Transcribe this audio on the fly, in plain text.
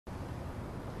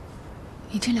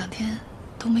你这2天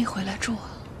都没回来住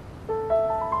啊？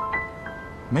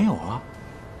没有啊，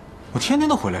我天天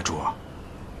都回来住啊。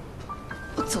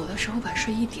我走的时候把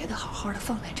睡衣叠得好好的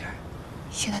放在这儿，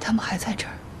现在他们还在这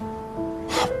儿。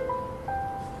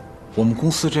我们公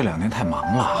司这2年太忙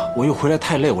了，我又回来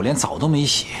太累，我连澡都没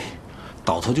洗，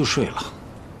倒头就睡了，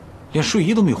连睡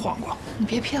衣都没换过。你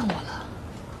别骗我了，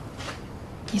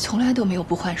你从来都没有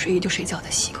不换睡衣就睡觉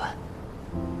的习惯。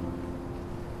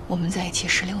我们在一起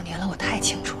16年了，我太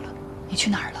清楚了。你去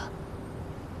哪儿了？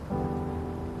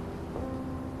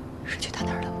是去他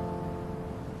那儿了吗？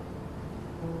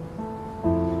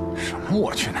什么？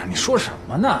我去哪儿？你说什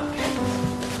么呢？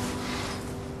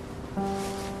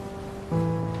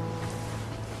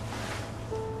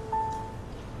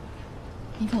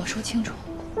你跟我说清楚，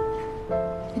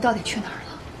你到底去哪儿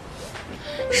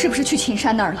了？是不是去秦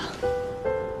山那儿了？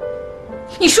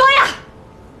你说呀！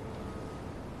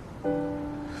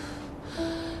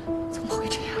怎么会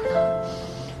这样呢？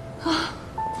啊！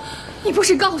你不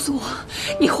是告诉我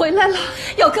你回来了，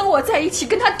要跟我在一起，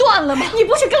跟他断了吗？你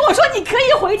不是跟我说你可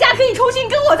以回家，可以重新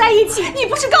跟我在一起？你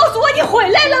不是告诉我你回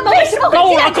来了吗？为什么会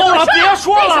这样？够了，别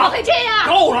说了！为什么会这样？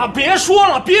够了，别说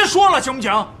了，行不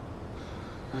行？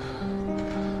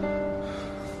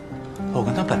我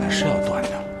跟他本来是要断的，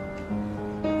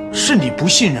是你不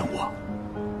信任我，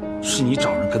是你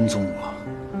找人跟踪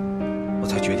我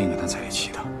才决定跟他在一起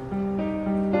的。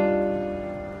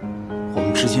我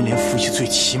们之间连夫妻最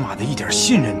起码的一点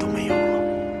信任都没有了。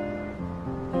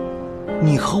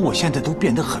你和我现在都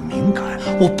变得很敏感，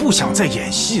我不想再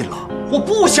演戏了，我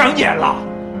不想演了。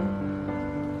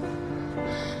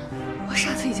我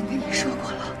上次已经跟你说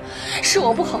过了，是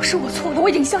我不好，是我错了，我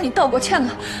已经向你道过歉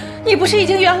了。你不是已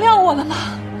经原谅我了吗？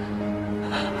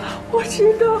我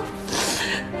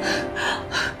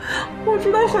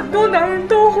知道很多男人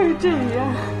都会这样，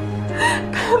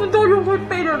他们都是会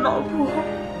背着老婆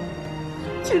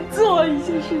去做一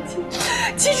些事情。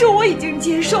其实我已经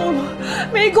接受了，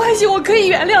没关系，我可以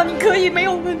原谅你，可以没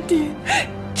有问题。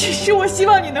只是我希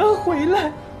望你能回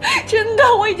来，真的，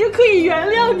我已经可以原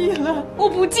谅你了，我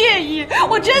不介意，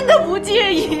我真的不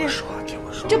介意。听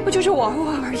我说，这不就是玩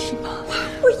玩而已吗？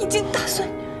我已经打算。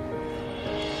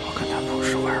我跟他不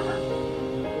是玩玩。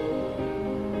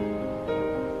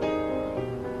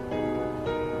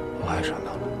我爱上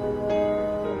他了。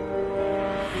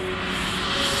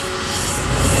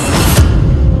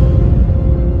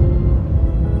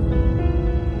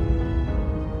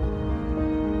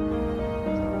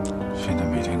现在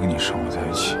每天跟你生活在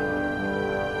一起，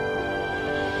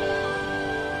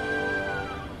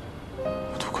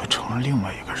我都快成了另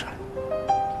外一个人。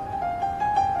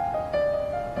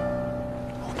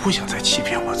我不想再欺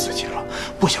骗我自己了，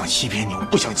不想欺骗你，我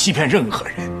不想欺骗任何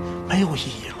人，没有意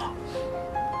义了。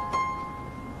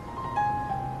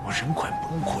我人快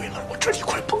崩溃了，我这里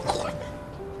快崩溃了。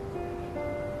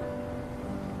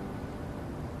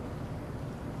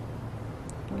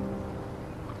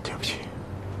对不起。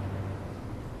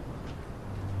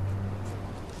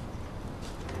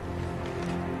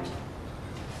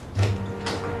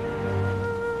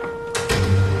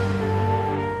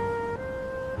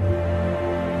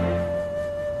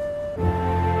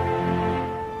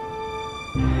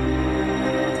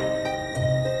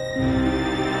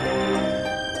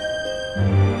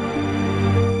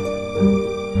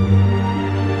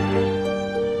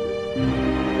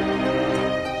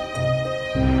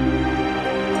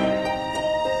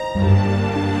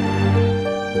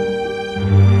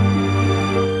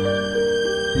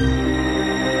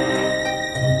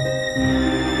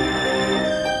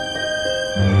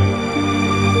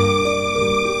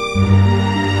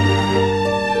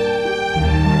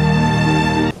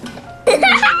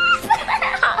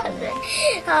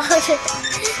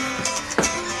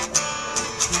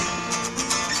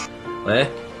喂，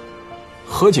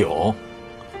喝酒？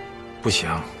不行，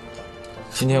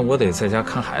今天我得在家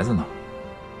看孩子呢。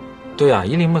对呀，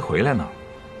依琳没回来呢。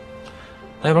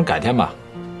那要不然改天吧？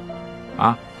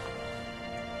啊，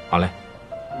好嘞，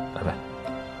拜拜。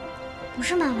不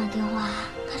是妈妈电话，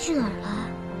她去哪儿了？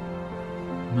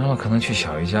妈妈可能去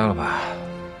小姨家了吧。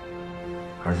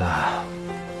儿子，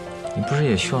你不是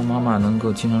也希望妈妈能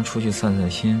够经常出去散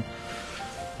散心，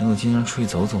能够经常出去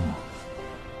走走吗？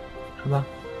是吧？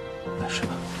来睡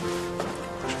吧，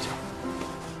快睡觉，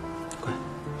乖。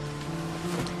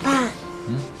爸，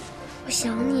我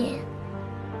想你。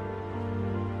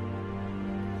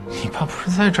你爸不是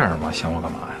在这儿吗？想我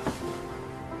干嘛呀？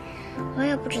我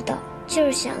也不知道，就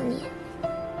是想你。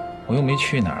我又没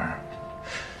去哪儿。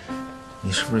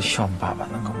你是不是希望爸爸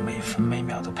能够每分每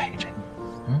秒都陪着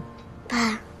你？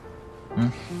爸，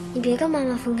你别跟妈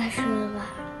妈分开睡了吧。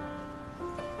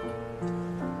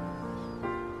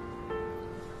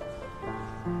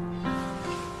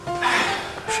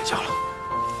睡觉了。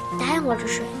答应我就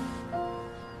睡。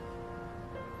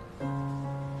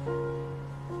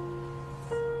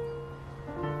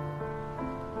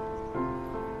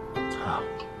好，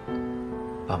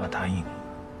爸爸答应你。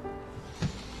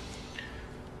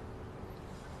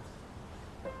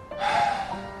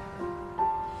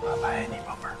爸爸爱你，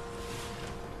宝贝儿。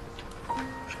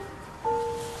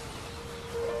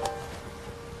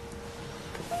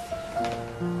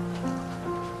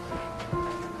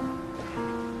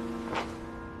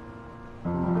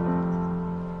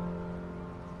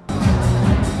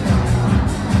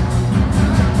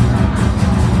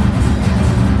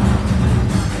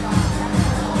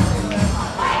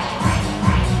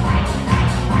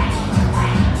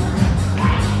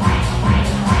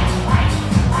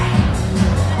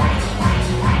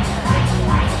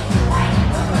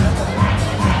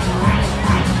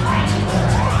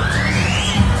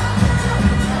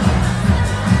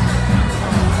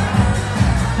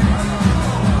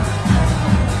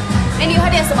 美女，要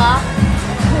点什么？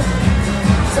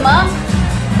什么？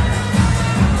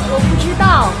我不知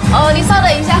道。哦，你稍等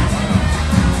一下。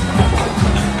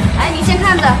哎，你先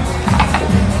看着。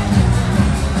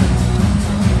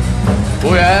服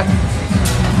务员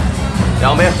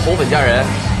，2杯红粉佳人。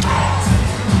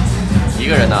一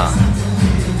个人呢？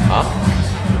啊？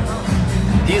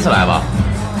第一次来吧？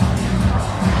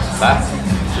来，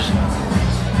试试。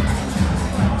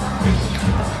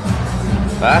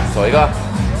来，走一个。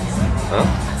嗯。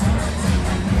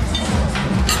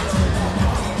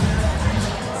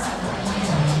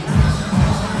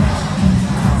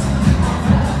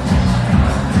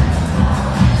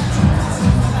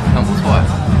很不错呀，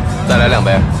再来2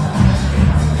杯。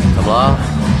怎么了？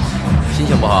心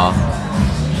情不好？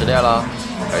失恋了？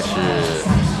还是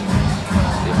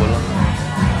离婚了？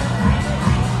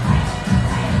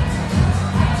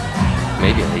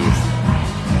没别的意思，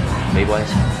没关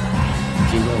系。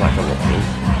今天晚上我陪你。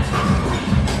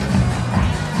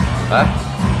来，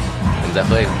我们再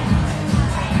喝一个。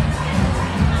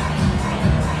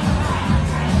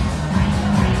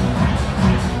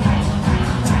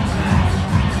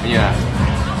美女，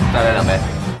再来2杯。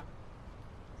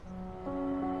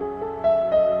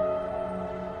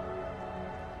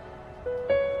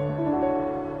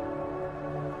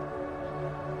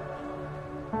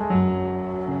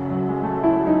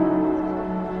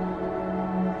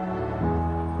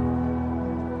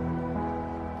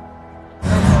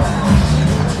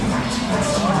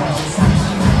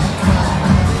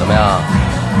怎么样？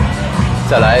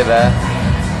再来一杯？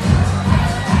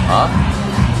啊？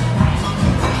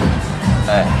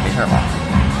哎，没事吧？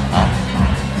啊？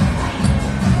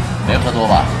没喝多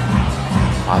吧？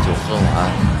把酒喝完，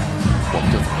我们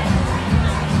就走了。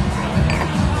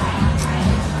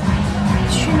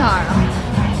去哪儿啊？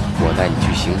我带你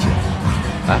去醒醒。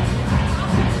来。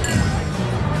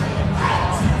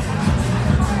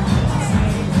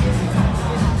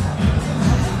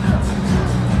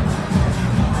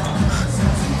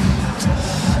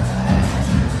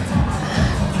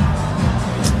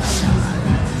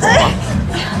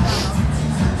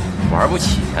玩不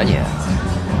起啊你！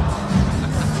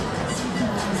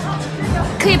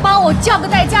可以帮我叫个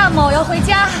代驾吗？我要回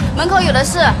家，门口有的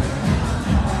是。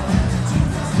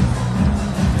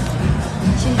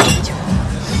谢谢你的酒。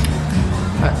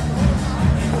哎，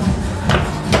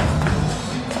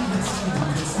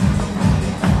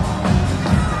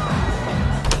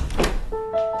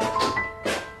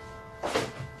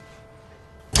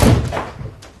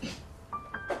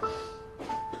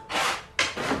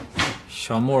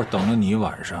小莫等了你一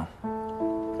晚上，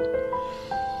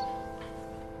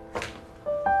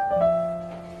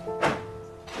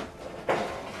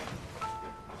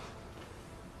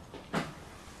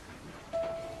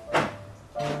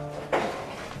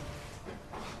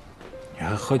你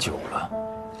还喝酒了？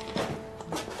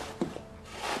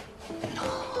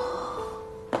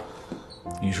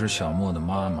你是小莫的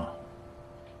妈妈，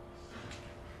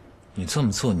你这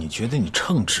么做，你觉得你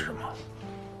称职吗？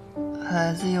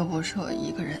孩子又不是我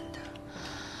一个人的，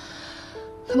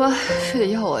他妈非得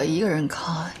要我一个人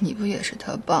扛，你不也是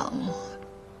他爸吗？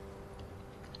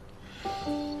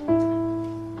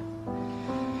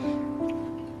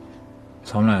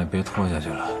咱们俩也别拖下去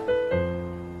了，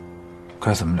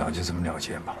该怎么了结怎么了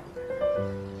结吧。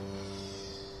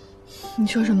你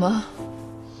说什么？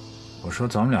我说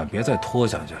咱们俩别再拖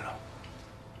下去了，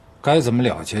该怎么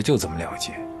了结就怎么了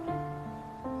结。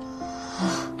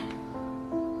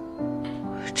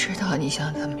我知道你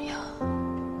想怎么样，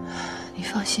你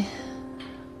放心，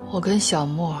我跟小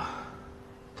莫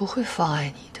不会妨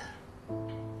碍你的。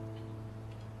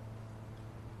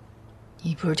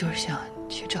你不是就是想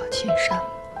去找秦山吗？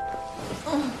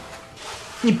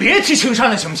你别提情商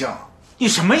了，行不行？你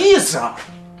什么意思啊？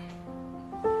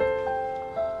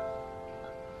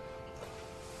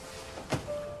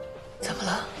怎么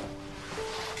了？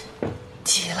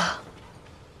急了？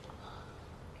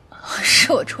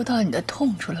是我戳到你的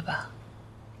痛处了吧？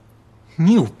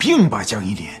你有病吧，江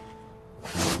一林？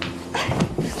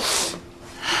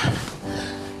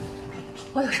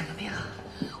我有什么病啊？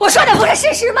我说的不是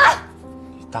事实吗？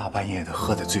你大半夜的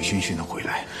喝得醉醺醺的回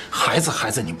来，孩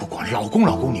子你不管，老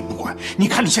公你不管，你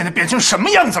看你现在变成什么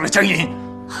样子了，江一林？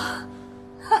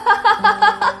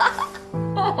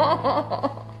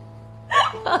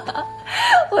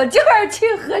我就是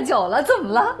去喝酒了，怎么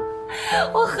了？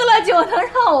我喝了酒能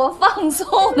让我放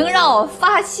松，能让我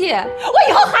发泄，我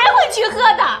以后还会去喝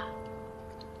的。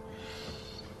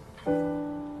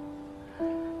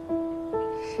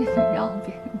是你让我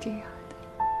变成这样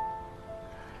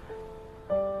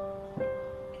的，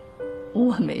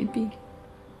我没病，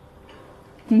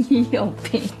你有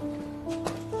病。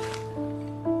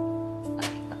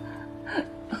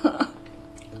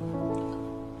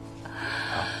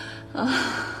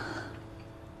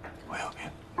我有病。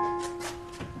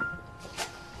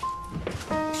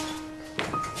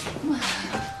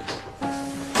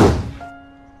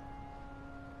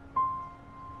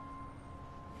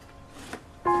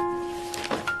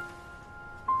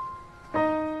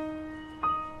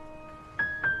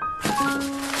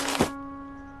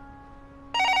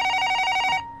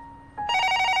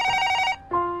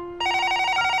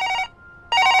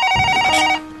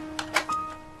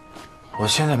我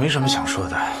现在没什么想说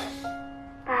的。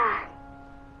爸，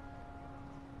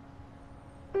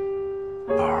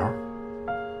宝儿，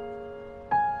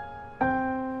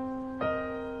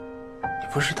你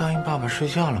不是答应爸爸睡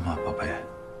觉了吗，宝贝？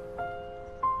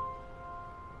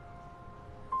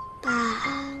爸，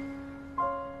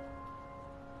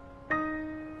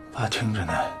爸听着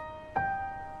呢。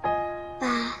爸，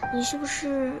你是不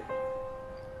是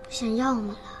想要我们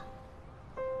了？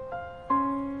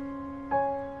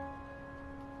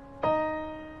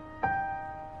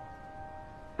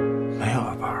没有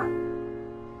啊，宝儿。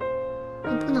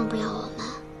你不能不要我们，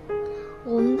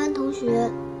我们班同学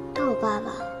都有爸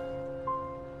爸。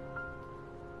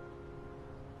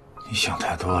你想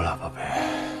太多了，宝贝。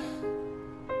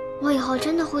我以后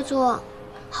真的会做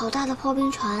好大的破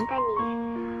冰船，带你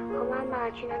和妈妈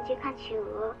去南极看企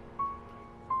鹅。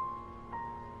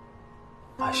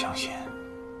爸相信。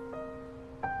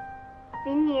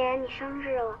明年你生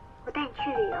日了，我带你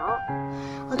去旅游，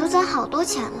我都攒好多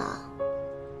钱了。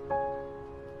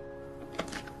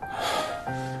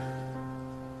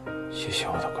谢谢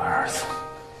我的乖儿子。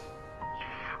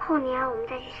后年我们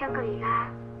再去香格里拉，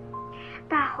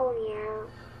大后年。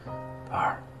宝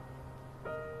儿，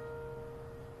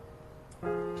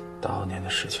大后年的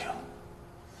事情，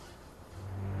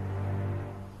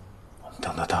我们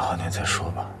等到大后年再说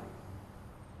吧。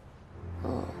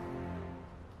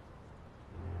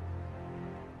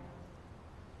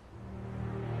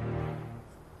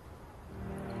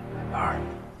宝儿，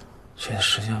现在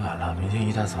时间晚了，明天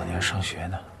一大早你还上学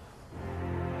呢。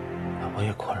我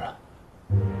也困了。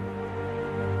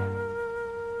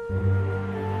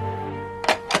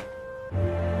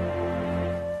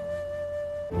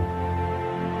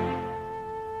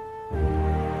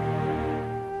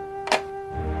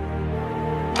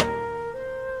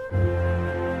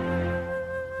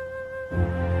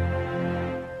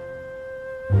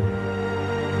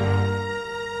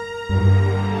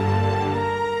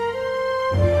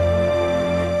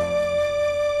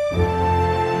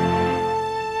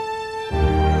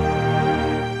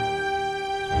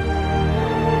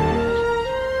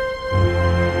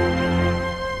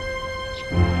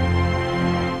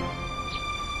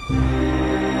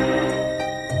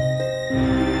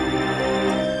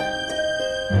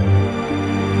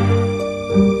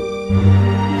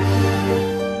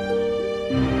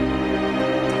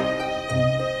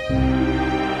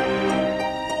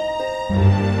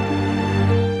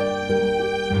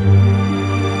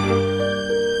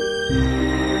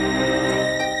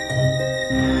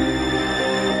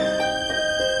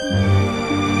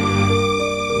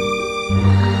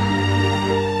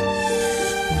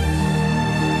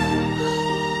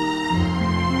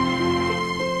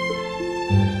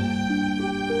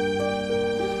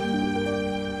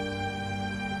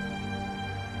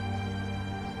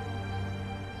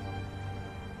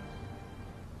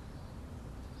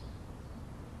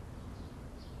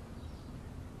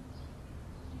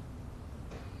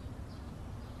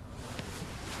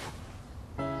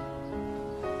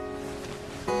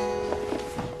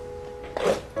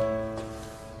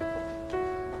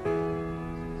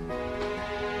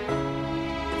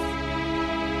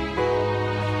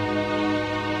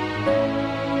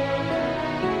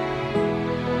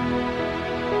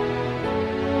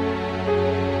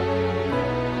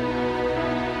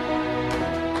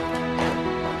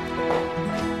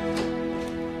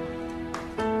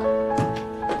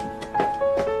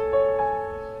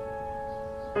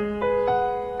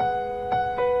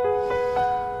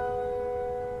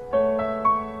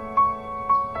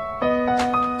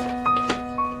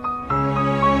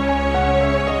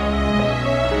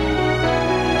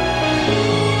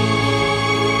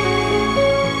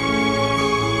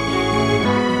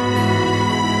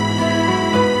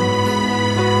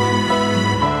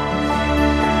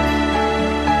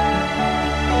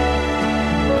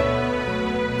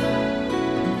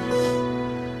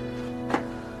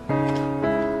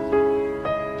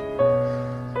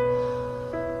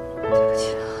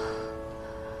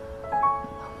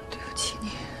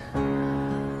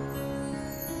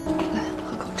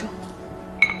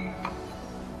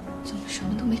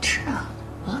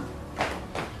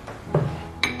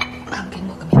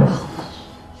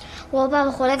我要爸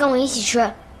爸回来跟我一起吃。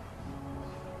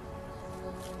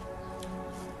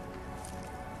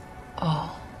哦。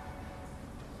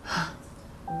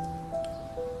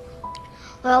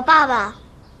我要爸爸。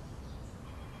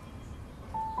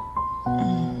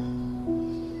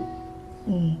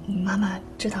妈妈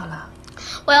知道了。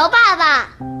我要爸爸。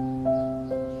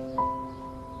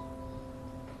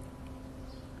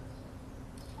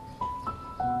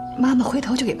妈妈回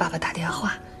头就给爸爸打电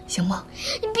话，行吗？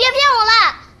你别骗我了，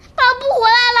爸爸不回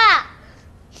来了。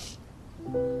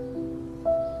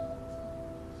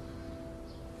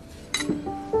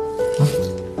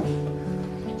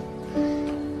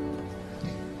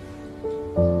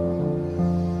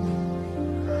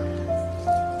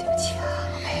对不起啊，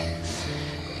宝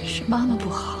贝，是妈妈不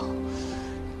好，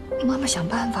妈妈想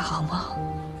办法好吗？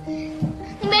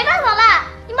你没办法了，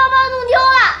你把爸爸弄丢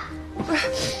了。不是，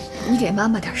你给妈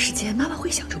妈点时间，妈妈会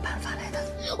想出办法来的。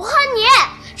我恨你，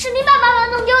是你把爸爸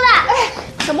弄丢的。哎，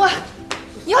小莫，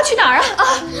你要去哪儿啊？啊，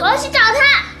我要去找他。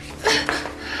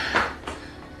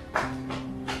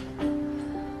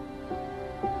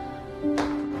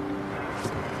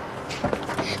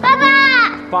爸爸，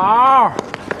宝儿，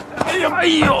哎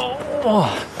呦，哇，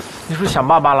你是不是想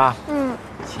爸爸了？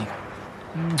亲，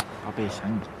宝贝，想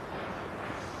你。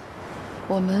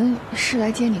我们是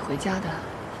来接你回家的。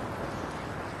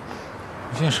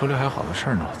我现在手里还有好多事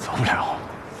儿呢，我走不了。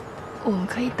我们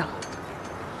可以等。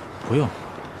不用，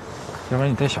要不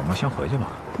然你带小莫先回去吧。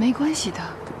没关系的，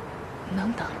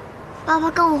能等。爸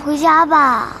爸跟我回家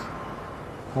吧。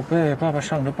宝贝，爸爸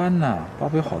上着班呢，爸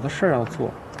爸有好多事儿要做，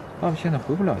爸爸现在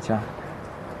回不了家。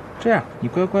这样，你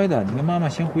乖乖的，你跟妈妈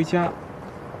先回家，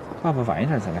爸爸晚一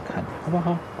点再来看你，好不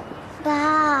好？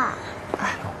爸，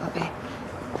哎，宝贝，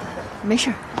没事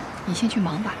儿，你先去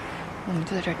忙吧，我们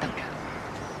就在这儿等着。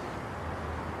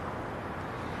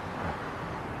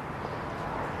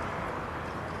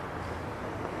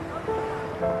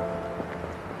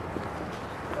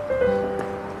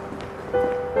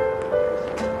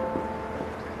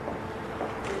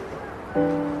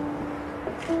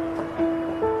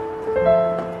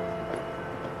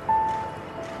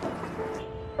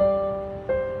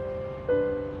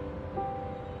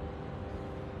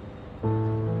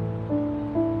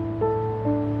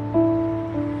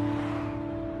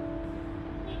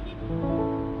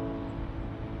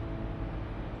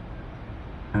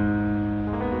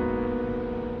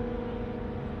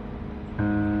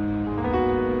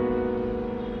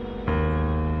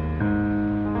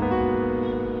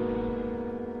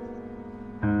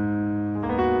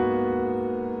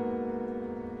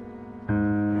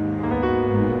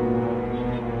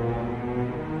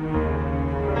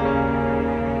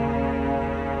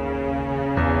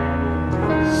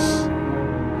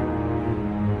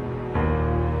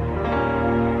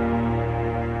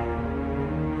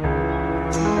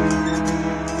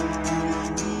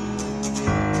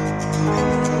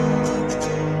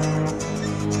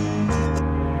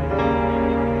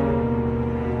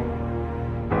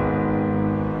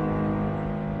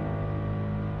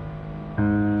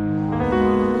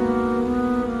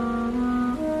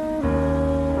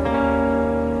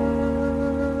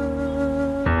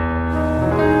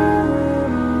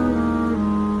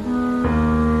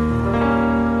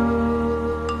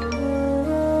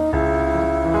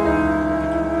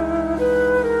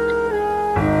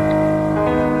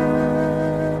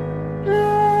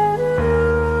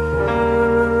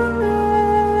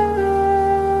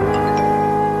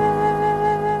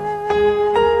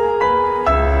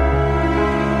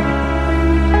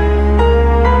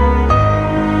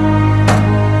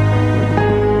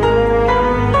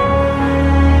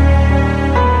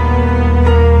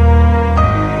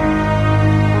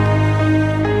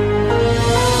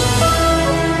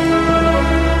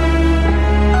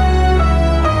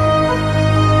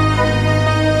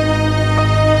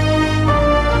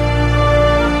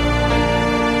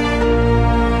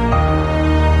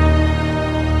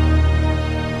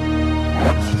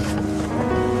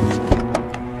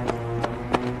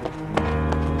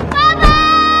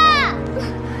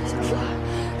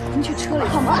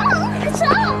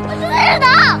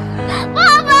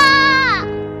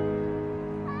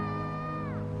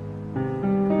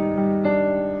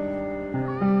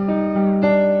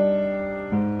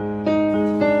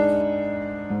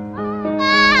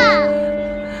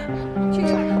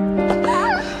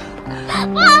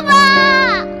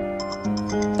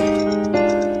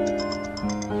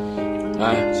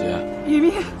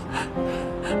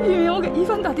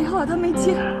他没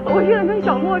接，我现在跟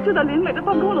小莫正在林美的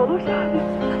办公楼楼下呢。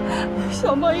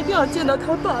小莫一定要见到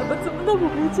他爸爸，怎么都不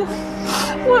回家，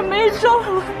我也没招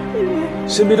了。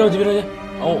先别着急，别着急，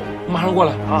哦，马上过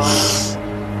来啊。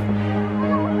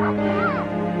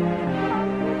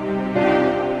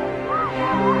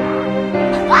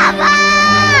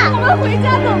妈回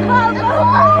家等爸爸。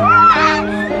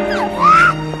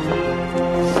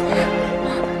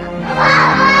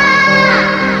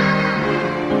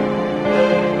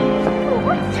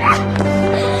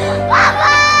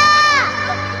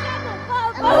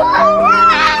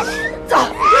走，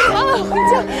妈妈回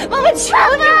家，妈妈求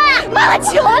你，妈妈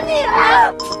求你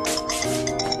了。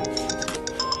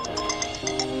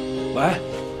喂，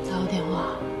打我电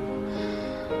话。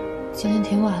今天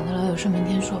挺晚的了，有事明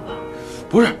天说吧。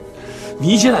不是，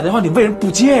你姐打电话，你为什么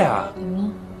不接呀？怎么了？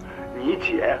你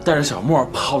姐带着小莫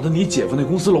跑到你姐夫那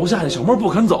公司楼下去，小莫不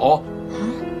肯走。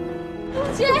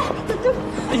姐，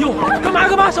哎呦，干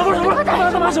嘛？小莫，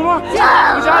干嘛？小莫，回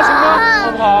家行吗？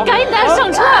好不好？赶紧带他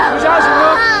上车。回家行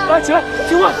吗？来，起来，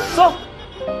听话，走。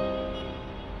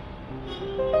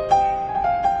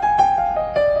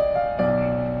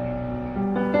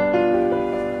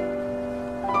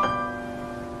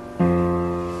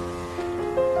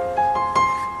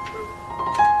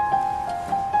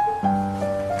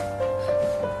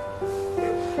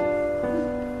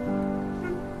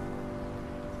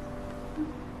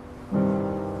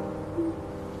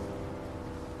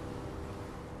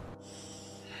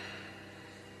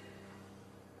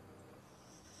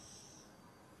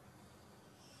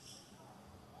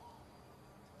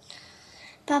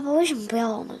爸爸为什么不要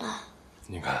我们了？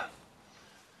你看，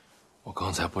我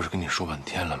刚才不是跟你说半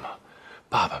天了吗？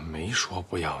爸爸没说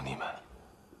不要你们。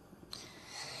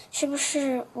是不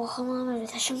是我和妈妈惹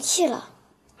他生气了？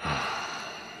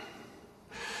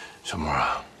小莫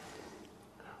啊，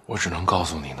我只能告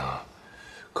诉你呢，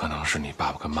可能是你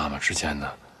爸爸跟妈妈之间呢，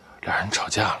俩人吵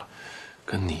架了，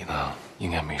跟你呢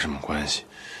应该没什么关系。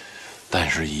但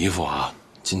是姨父啊，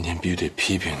今天必须得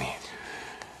批评你。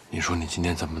你说你今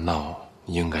天这么闹，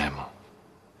你应该吗？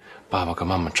爸爸跟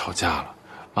妈妈吵架了，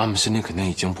妈妈心里肯定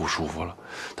已经不舒服了，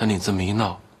但你这么一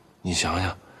闹，你想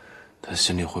想，她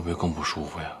心里会不会更不舒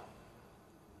服呀？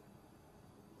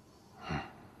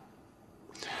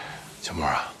小莫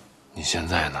啊，你现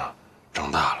在呢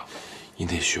长大了，你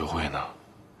得学会呢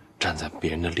站在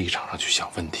别人的立场上去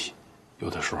想问题，有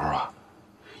的时候啊，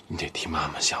你得替妈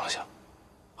妈想想，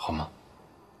好吗？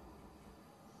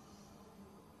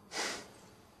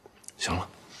行了，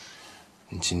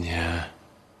你今天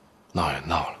闹也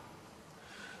闹了，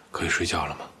可以睡觉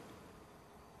了吗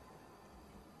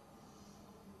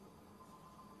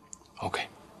 ？OK，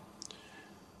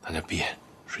 那就闭眼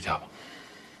睡觉吧。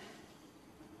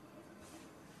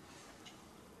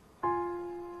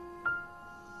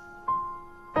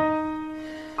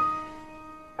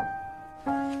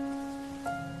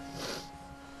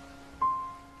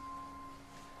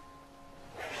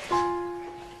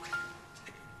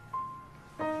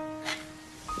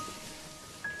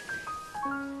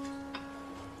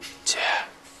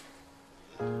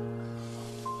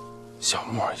小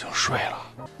莫已经睡了。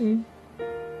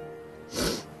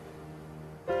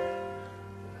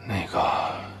那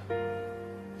个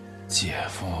姐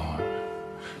夫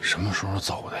什么时候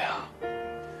走的呀？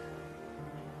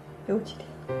有几天。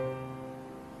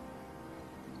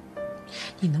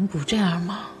你能不这样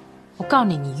吗？我告诉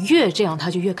你，你越这样，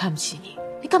他就越看不起你。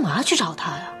你干嘛去找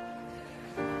他呀？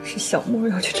是小莫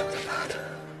要去找他爸的。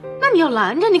那你要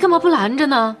拦着，你干嘛不拦着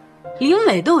呢？林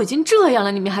伟都已经这样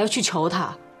了，你们还要去求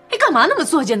他？你干嘛那么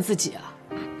作践自己啊？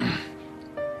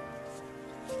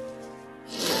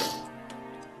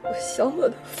我想把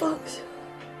他放下，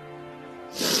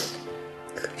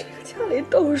可这个家里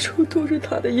到处都是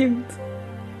他的影子，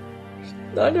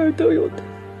哪哪都有他。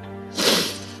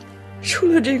出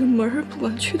了这个门，不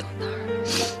管去到哪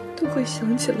儿，都会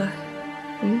想起来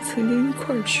我们曾经一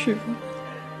块儿去过。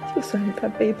就算是他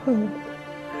背叛我，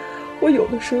我有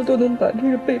的时候都能把这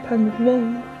个背叛给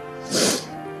忘了。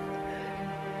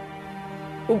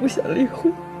我不想离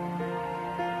婚，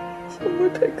小莫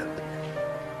太可怜。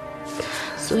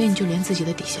所以你就连自己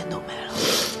的底线都没了，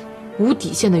无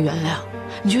底线的原谅，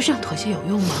你觉得这样妥协有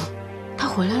用吗？他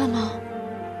回来了吗？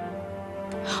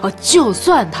哦，就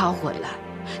算他回来，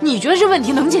你觉得这问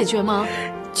题能解决吗？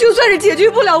就算是解决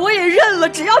不了，我也认了，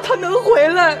只要他能回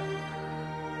来。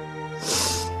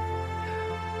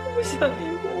我不想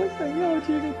离婚，我想要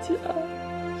这个家。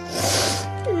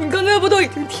你刚才不都已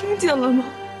经听见了吗？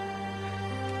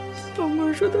小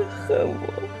莫说他恨我。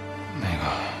那个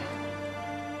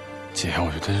姐，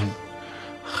我觉得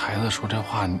孩子说这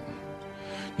话，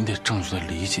你得正确的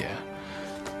理解。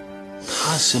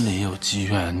他心里也有积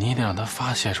怨，你得让他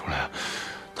发泄出来。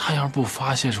他要是不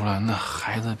发泄出来，那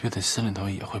孩子憋在心里头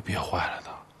也会憋坏了的。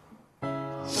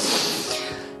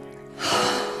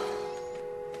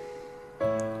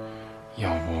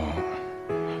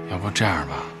要不这样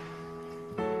吧，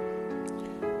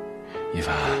一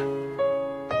凡，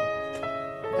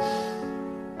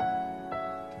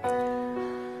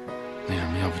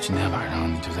今天晚上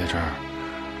你就在这儿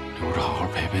留着，好好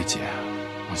陪陪姐。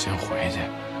我先回去，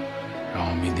然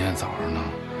后明天早上呢，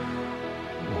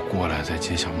我过来再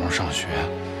接小莫上学。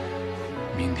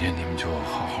明天你们就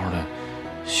好好的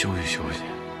休息休息，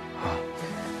啊。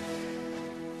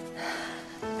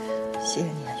谢谢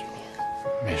你啊，雨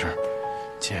明。没事，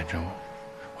姐，这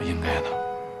我应该的。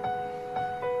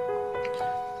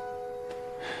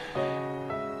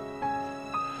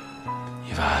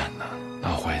一凡，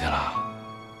那我回去了。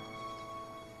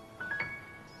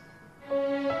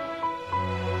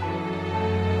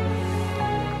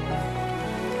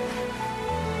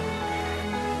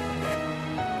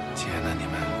姐，那你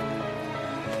们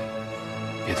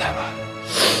别太晚。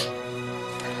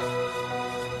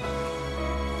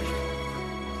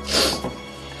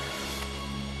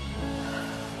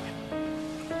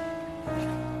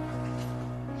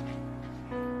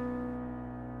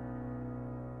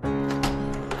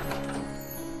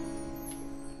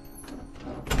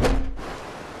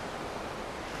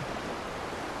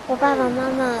我爸爸妈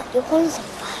妈离婚了怎么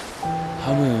办？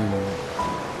他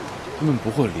们不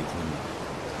会离婚的，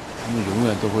他们永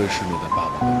远都会是你的爸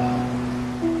爸和妈妈。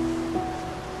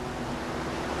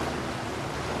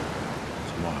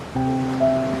小莫，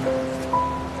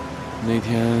那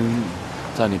天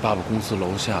在你爸爸公司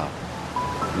楼下，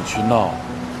你去闹，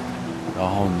然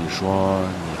后你说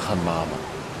你恨妈妈，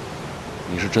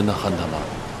你是真的恨她吗？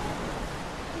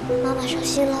妈妈伤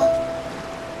心了。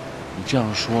你这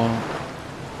样说，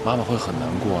妈妈会很难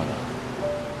过的。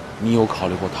你有考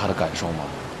虑过她的感受吗？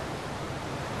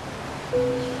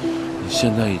你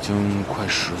现在已经快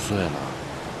10岁了，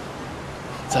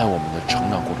在我们的成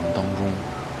长过程当中，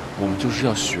我们就是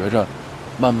要学着，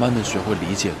慢慢的学会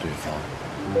理解对方。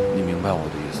你明白我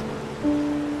的意思吗？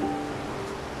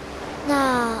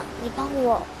那你帮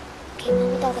我给妈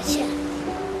妈道个歉，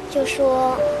就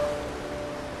说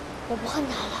我不恨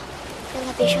她了，让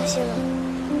她别伤心了。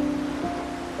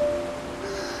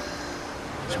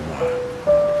小莫，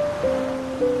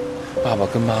爸爸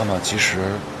跟妈妈其实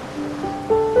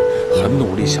很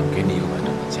努力想给你一个完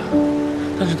整的家，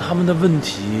但是他们的问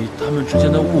题，他们之间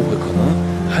的误会可能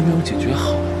还没有解决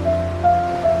好，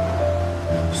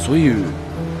所以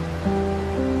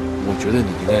我觉得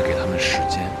你应该给他们时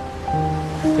间。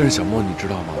但是小莫，你知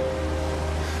道吗？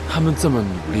他们这么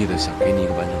努力的想给你一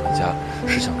个完整的家，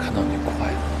是想看到你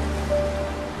快乐。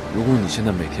如果你现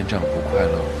在每天这样不快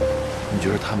乐，你觉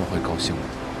得他们会高兴吗？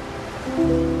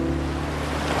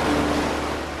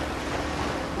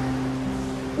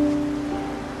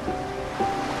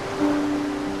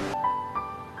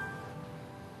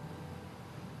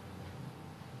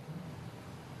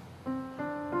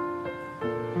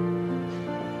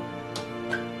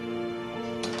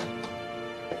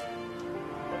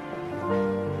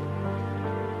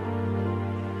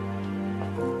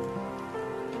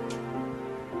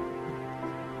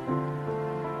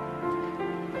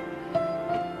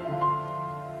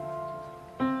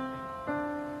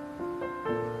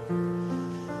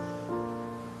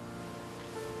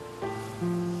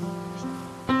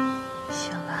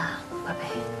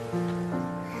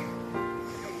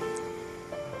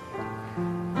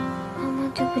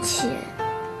对不起，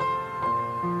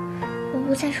我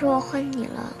不再说我恨你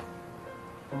了。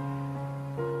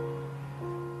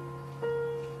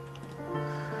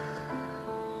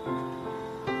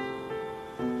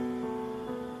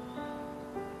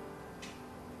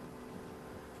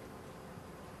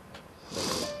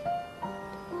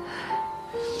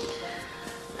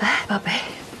来，宝贝，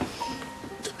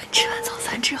咱们吃完早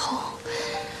餐之后，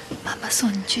妈妈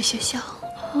送你去学校啊。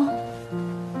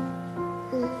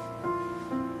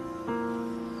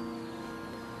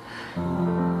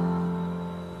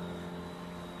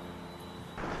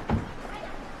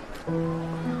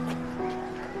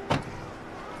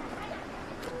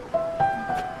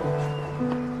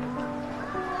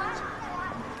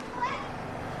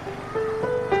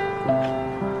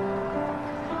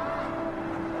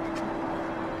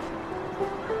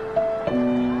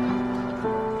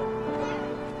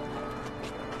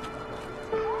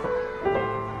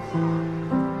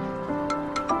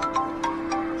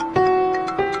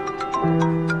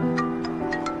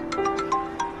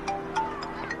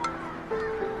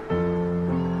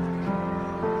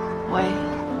喂，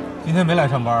今天没来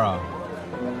上班啊？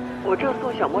我正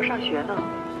送小莫上学呢。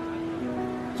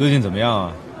最近怎么样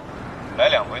啊？来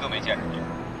2回都没见着你。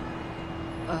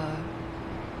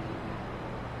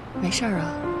没事儿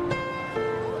啊。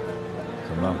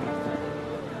怎么了？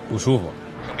不舒服？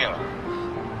生病了？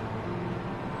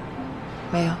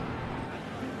没有。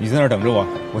你在那儿等着我，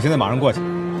我现在马上过去。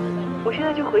我现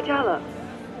在就回家了，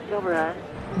要不然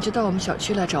你就到我们小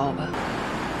区来找我吧。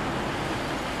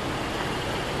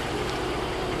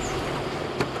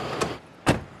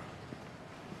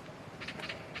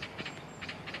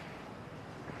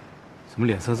怎么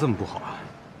脸色这么不好啊？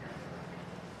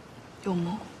有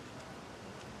梦。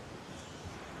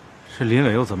是林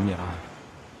伟又怎么你了？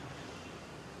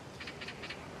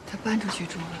他搬出去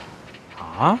住了。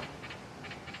啊？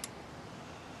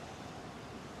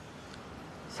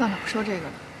算了，不说这个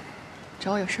了。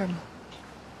找我有事吗？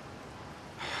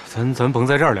咱甭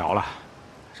在这儿聊了，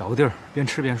找个地儿边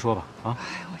吃边说吧。啊！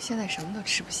哎，我现在什么都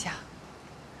吃不下。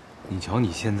你瞧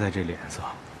你现在这脸色，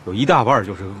有一大半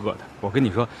就是饿的。我跟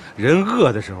你说，人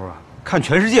饿的时候啊，看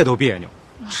全世界都别扭，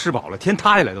吃饱了天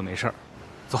塌下来都没事儿。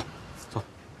走，走。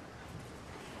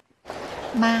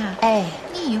妈，哎，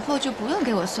你以后就不用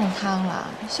给我送汤了，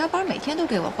小宝每天都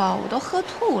给我煲，我都喝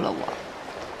吐了我。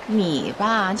你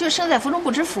吧，就生在福中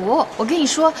不知福。我跟你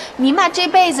说，你妈这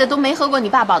辈子都没喝过你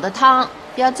爸煲的汤。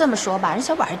不要这么说吧，人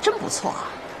小宝还真不错。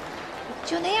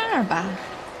就那样吧。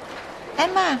哎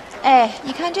妈，哎，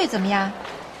你看这怎么样？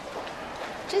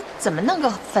这怎么弄个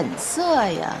粉色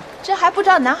呀？这还不知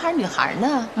道男孩女孩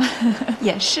呢。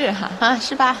也是哈，啊，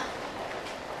是吧？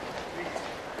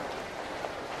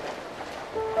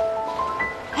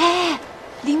哎，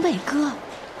林伟哥。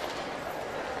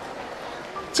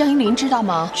江一林知道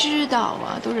吗？知道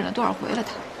啊，都忍了多少回了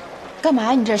他。干嘛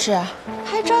呀？你这是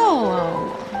拍照啊！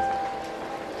我。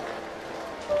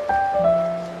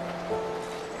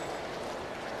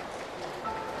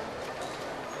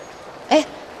哎，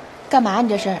干嘛？你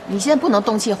这是？你现在不能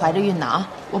动气，怀着孕呢啊！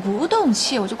我不动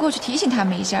气，我就过去提醒他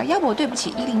们一下，要不我对不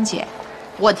起依林姐。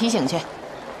我提醒去。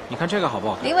你看这个好不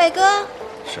好？林伟哥。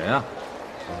谁啊？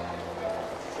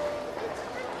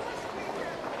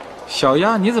小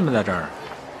丫，你怎么在这儿？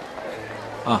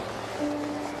啊，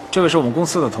这位是我们公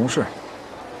司的同事。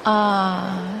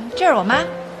啊，这是我妈。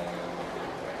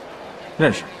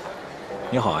认识。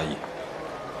你好，阿姨。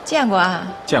见过啊。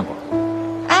见过。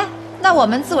哎，那我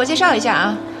们自我介绍一下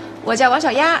啊，我叫王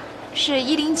小丫，是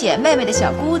依林姐妹妹的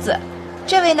小姑子。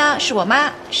这位呢是我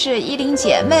妈，是依林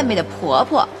姐妹妹的婆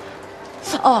婆。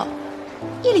哦，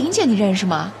依林姐你认识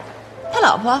吗？她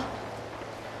老婆。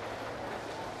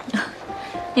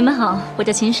你们好，我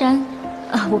叫秦珊，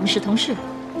啊，我们是同事。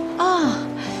啊，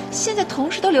现在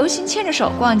同事都流行牵着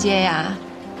手逛街呀。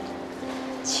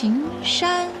秦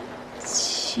珊、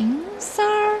秦三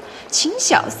儿、秦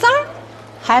小三儿，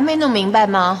还没弄明白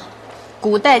吗？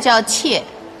古代叫妾，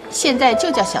现在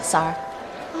就叫小三儿。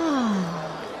啊，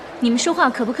你们说话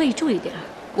可不可以注意点？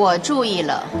我注意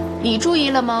了，你注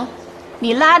意了吗？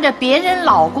你拉着别人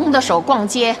老公的手逛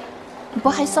街，你不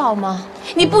害臊吗？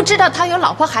你不知道他有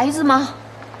老婆孩子吗？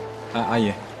哎，阿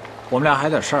姨，我们俩还有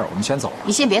点事儿，我们先走了。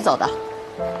你先别走的，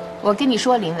我跟你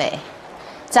说，林伟，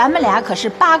咱们俩可是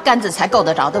八竿子才够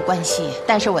得着的关系。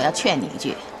但是我要劝你一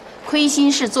句，亏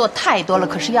心事做太多了，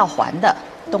可是要还的，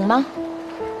懂吗？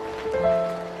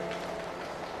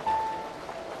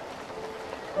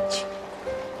去。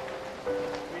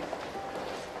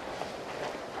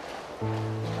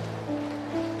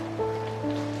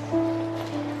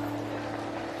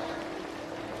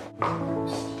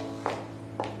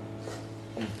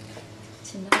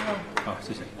请等会。好，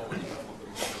谢谢。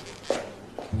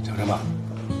小陈吧，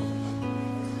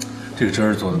这个汁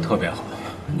儿做的特别好，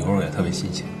牛肉也特别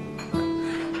新鲜。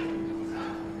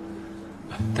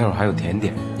待会儿还有甜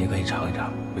点，你也可以尝一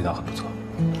尝，味道很不错。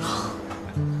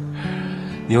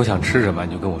你有想吃什么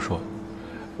你就跟我说。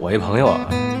我一朋友啊，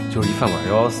就是一饭馆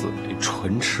114，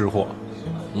纯吃货。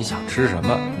你想吃什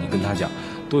么，你跟他讲，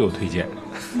都有推荐。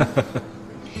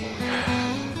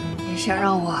你想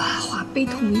让我化悲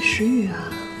痛为食欲啊？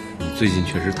你最近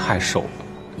确实太瘦了，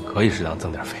可以适当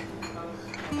增点肥。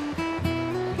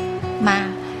妈，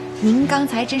您刚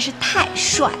才真是太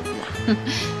帅了，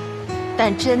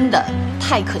但真的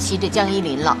太可惜这江一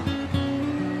林了。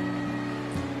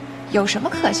有什么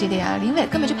可惜的呀？林伟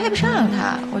根本就配不上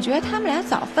他，我觉得他们俩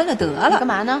早分了得了。干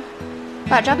嘛呢？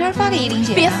把照片发给依林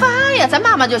姐。别发呀，咱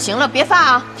骂骂就行了，别发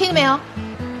啊，听见没有？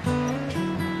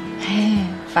哎，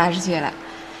发出去了。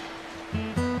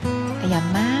哎呀，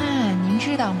妈，您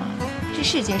知道吗？这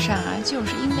世界上啊，就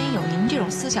是因为有您这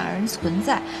种思想人存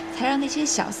在，才让那些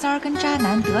小三儿跟渣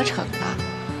男得逞的。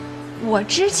我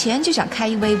之前就想开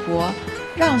一微博，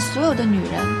让所有的女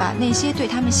人把那些对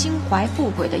他们心怀不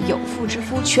轨的有妇之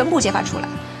夫全部揭发出来，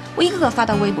我一个个发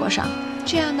到微博上，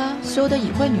这样呢，所有的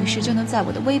已婚女士就能在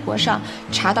我的微博上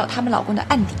查到他们老公的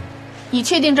案底。你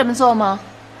确定这么做吗？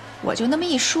我就那么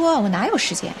一说，我哪有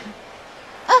时间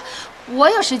啊？我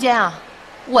有时间啊，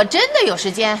我真的有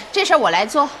时间，这事儿我来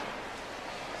做。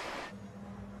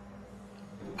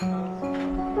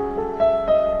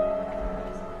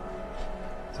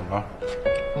怎么了？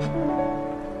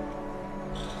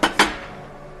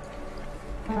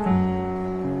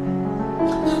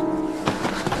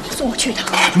送我去一趟。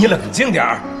你冷静点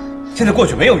儿，现在过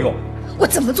去没有用。我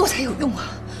怎么做才有用啊？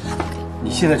你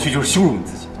现在去就是羞辱你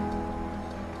自己。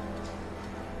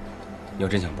你要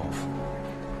真想报复，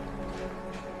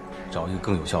找一个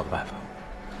更有效的办法。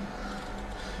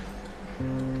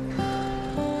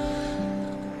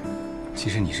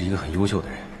其实你是一个很优秀的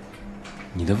人，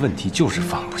你的问题就是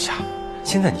放不下。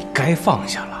现在你该放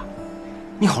下了，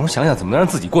你好好想想怎么能让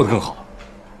自己过得更好。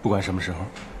不管什么时候，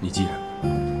你记着，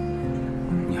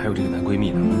你还有这个男闺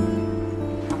蜜呢。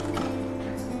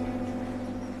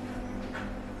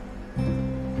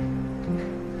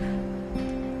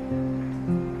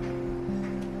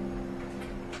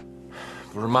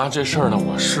不是妈，这事儿呢，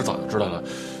我是早就知道了，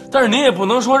但是您也不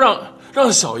能说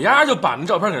让小丫就把那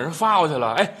照片给人发过去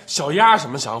了。哎，小丫什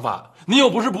么想法？你又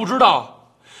不是不知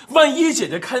道，万一姐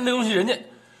姐看见那东西，人家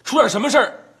出点什么事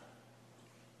儿。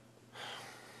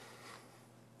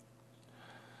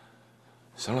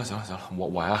行了，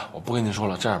我不跟您说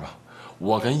了，这样吧，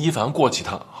我跟一凡过几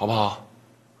趟，好不好？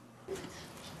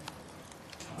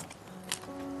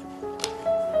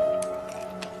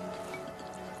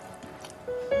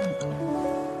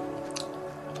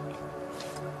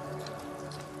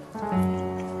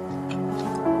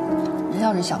人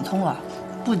要是想通了，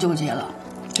不纠结了，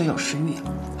就有食欲，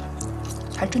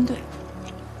还真对。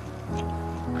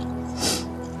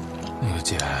那个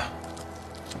姐，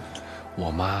我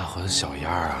妈和小丫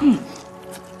啊，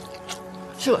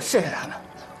是我谢谢他们。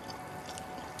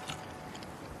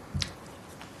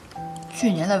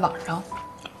去年在网上，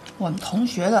我们同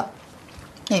学的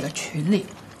那个群里，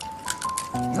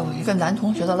有一个男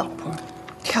同学的老婆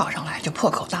跳上来就破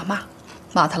口大骂，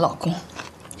骂她老公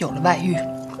有了外遇，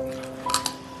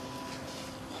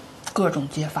各种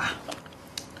揭发，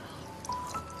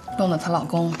弄得她老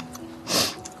公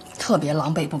特别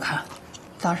狼狈不堪。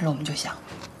当时我们就想，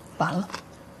完了，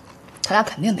他俩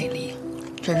肯定得离，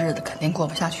这日子肯定过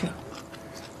不下去了。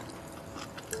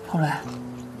后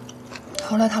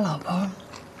来他老婆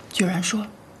居然说，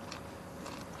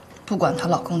不管她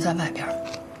老公在外边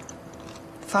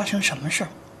发生什么事儿，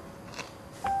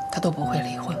她都不会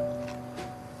离婚，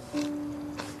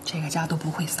这个家都不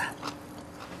会散。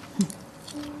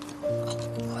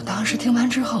我当时听完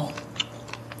之后，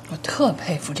我特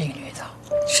佩服这个女子，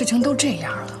事情都这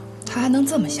样了，她还能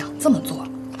这么想这么做，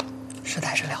实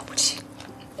在是了不起。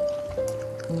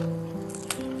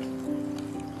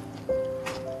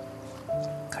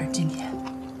可是今天，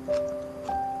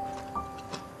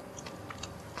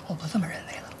我不这么认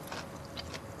为了。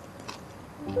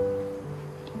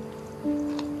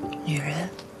女人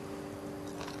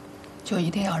就一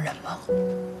定要忍吗？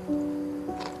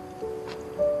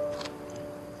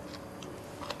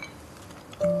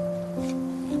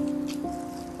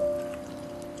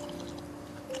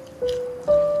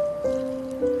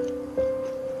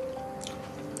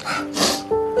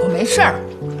我没事儿，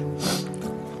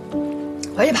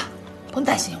回去吧，不用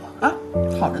担心我啊，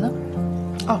好着呢。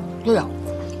哦，对了，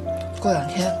过2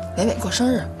天伟伟过生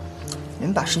日，你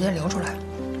们把时间留出来，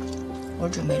我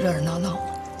准备热热闹闹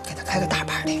给他开个大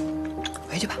party，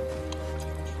 回去吧。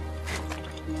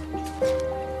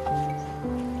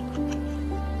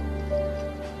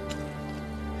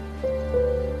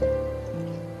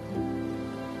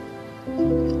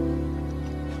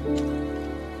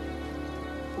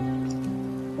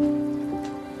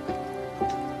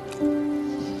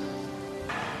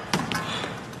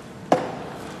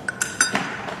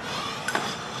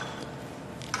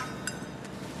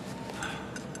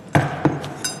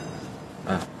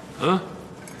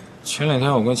前2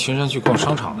天我跟秦山去逛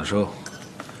商场的时候，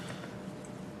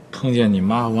碰见你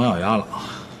妈和王小丫了。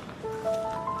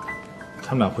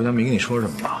他们俩回家没跟你说什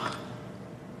么吧？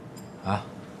啊？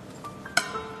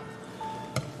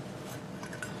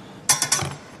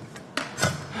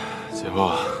姐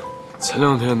夫，前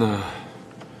2天呢，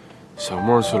小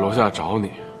莫去楼下找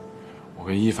你，我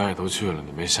跟一凡也都去了，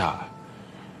你没下来，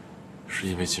是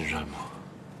因为秦山吗？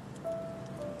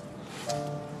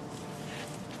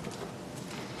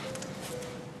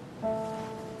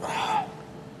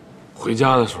回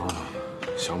家的时候呢，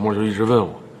小莫就一直问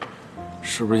我，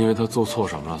是不是因为他做错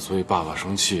什么了，所以爸爸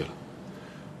生气了，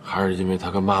还是因为他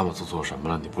跟妈妈做错什么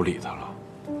了，你不理他了？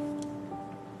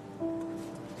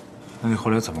那你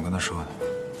后来怎么跟他说的？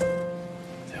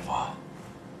姐夫，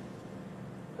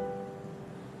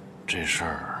这事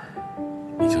儿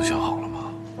你已经想好了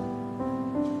吗？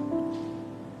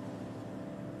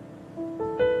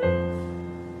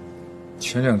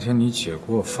前2天你姐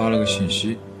给我发了个信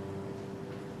息，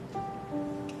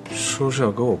说是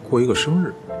要给我过一个生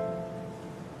日。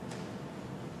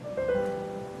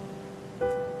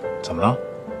怎么了？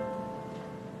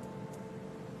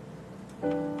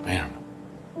没什么。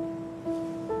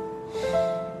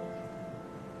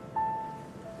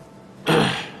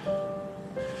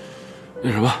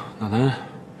那什么，那咱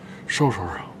收拾收拾，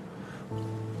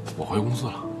我回公司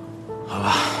了。好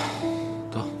吧，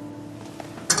走。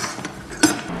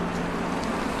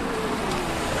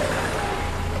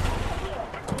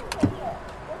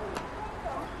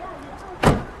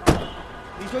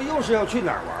你这又是要去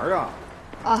哪儿玩啊？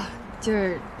啊，就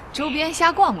是周边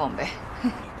瞎逛逛呗。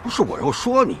不是我又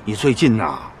说你，你最近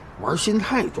呐玩心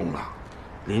太重了。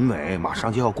林伟马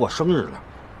上就要过生日了，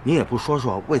你也不说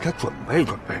说为他准备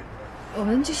准备。我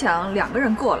们就想2个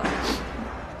人过了。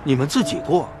你们自己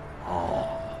过？哦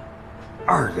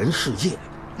，2人世界。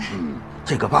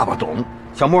这个爸爸懂。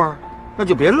小莫，那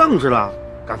就别愣着了，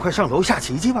赶快上楼下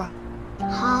棋去吧。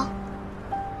好。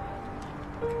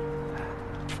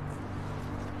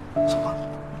走吧。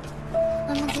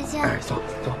妈妈再见。哎，走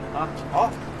走啊，好，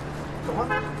走吧。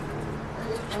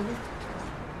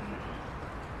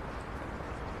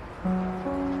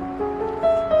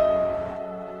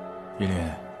依林，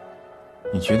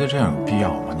你觉得这样有必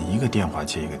要吗？你一个电话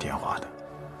接一个电话的，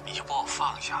你就把我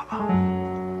放下吧。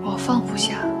我放不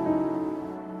下，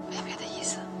没别的意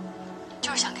思，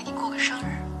就是想给你过个生日。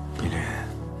依林，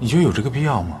你觉得有这个必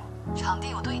要吗？场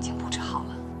地我都已经布置好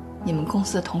了，你们公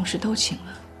司的同事都请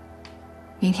了，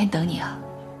明天等你啊。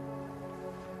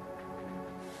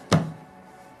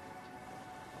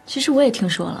其实我也听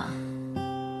说了，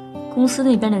公司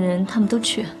那边的人他们都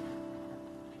去。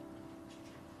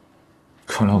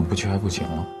看来我不去还不行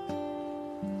了。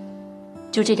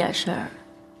就这点事儿，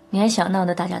你还想闹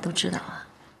得大家都知道啊？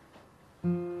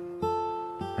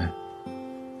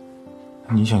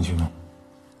你想去吗？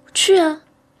去啊，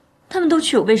他们都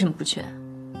去，我为什么不去？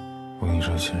我跟你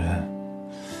说，秦然，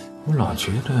我老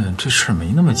觉得这事儿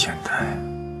没那么简单。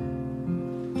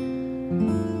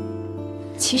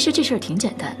其实这事儿挺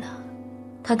简单的，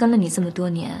他跟了你这么多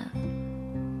年，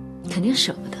肯定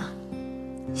舍不得，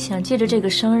想借着这个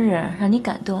生日让你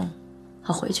感动，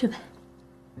好回去呗。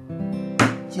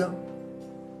行。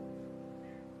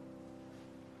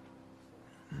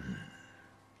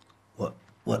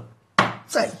我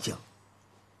再讲。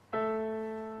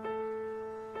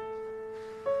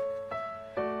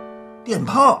电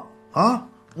炮啊，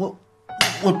我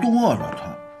剁了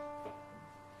他。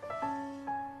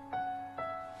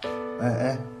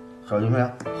哎，小见没有？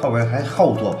后边还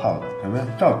后做炮呢，有没有？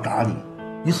照打你，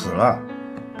你死了，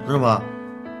知道吗？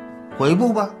悔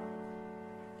不吧？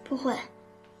不会，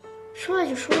说了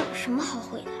就说了，什么好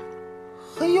悔的？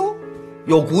哎呦，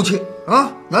有骨气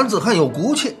啊！男子汉有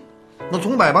骨气。那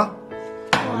重摆吧。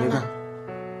我没事。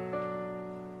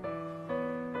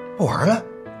不玩了？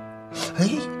哎，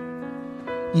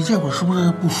你这会儿是不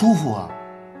是不舒服啊？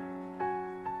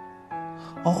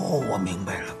哦，我明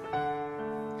白了，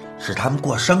是他们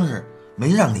过生日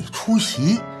没让你出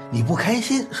席，你不开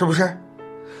心是不是？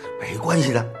没关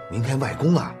系的，明天外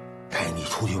公啊带你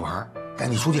出去玩，带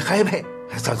你出去嗨配，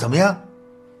怎么样？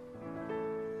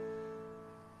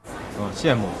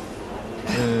羡慕。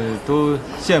都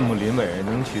羡慕林伟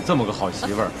能娶这么个好媳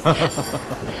妇儿。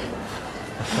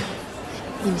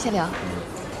你们先聊。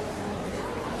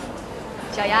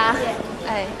小丫，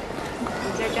哎，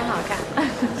你今儿真好看。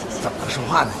谢谢。怎么说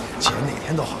话呢？姐哪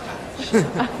天都好看。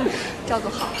照顾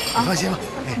好啊。你放心吧。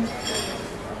哎，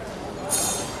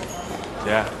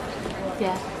姐。姐，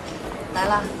来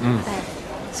了。哎，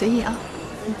随意啊。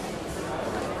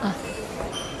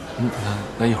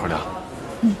那一会儿聊。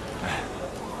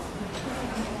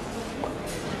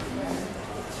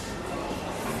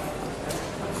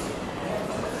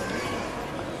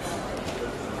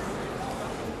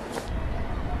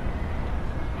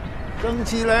升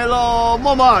起来喽，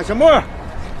默默，小莫，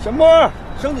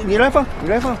升起，你来放，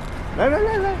来，拿着，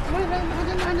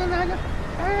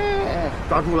哎，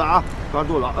抓住了啊，抓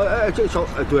住了，这手，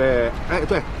对，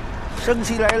对，升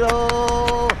起来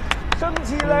喽，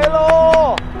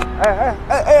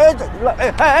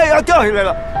哎，要掉下来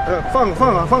了，放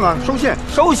啊，收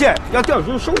线，要掉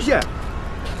就收线，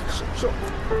收，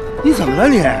你怎么了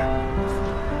你？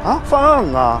啊，放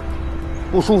啊，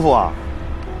不舒服啊？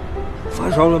发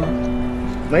烧了吗？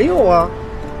没有啊，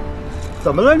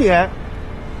怎么了你？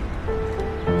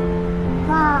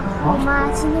爸，我妈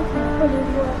今天可能会离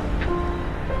婚。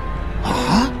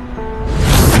啊？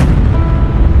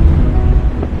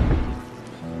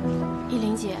依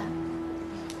林姐，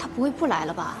她不会不来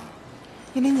了吧？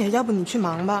依林姐，要不你去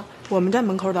忙吧，我们在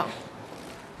门口等。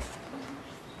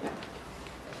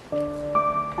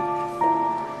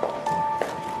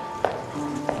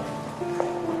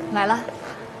来了。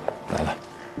来了。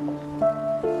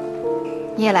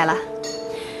你也来了？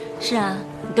是啊，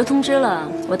你都通知了，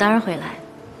我当然会来。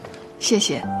谢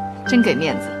谢，真给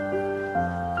面子。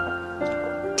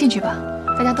进去吧，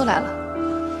大家都来了。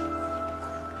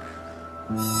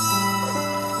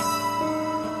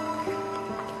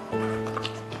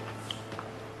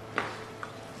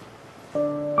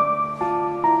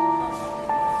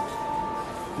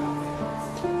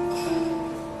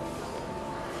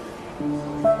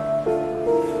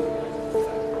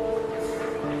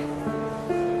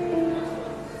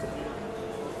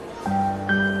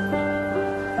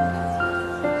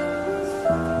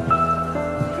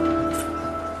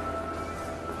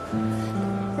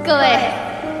各位，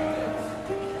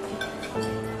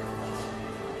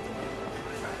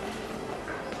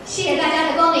谢谢大家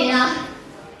的光临啊！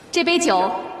这杯酒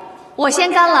我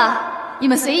先干了，你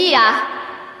们随意啊。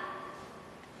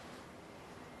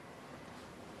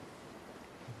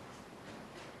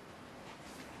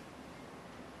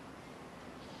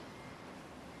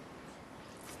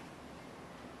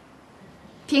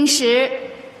平时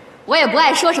我也不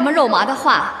爱说什么肉麻的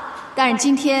话，但是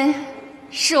今天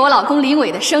是我老公林伟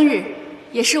的生日，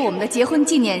也是我们的结婚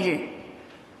纪念日，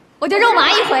我就肉麻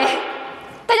一回，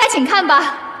大家请看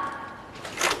吧。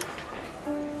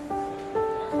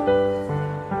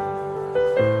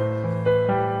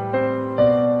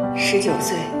19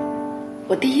岁，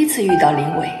我第一次遇到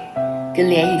林伟，跟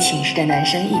联谊寝室的男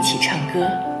生一起唱歌。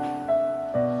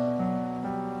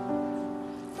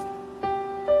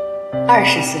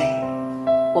20岁，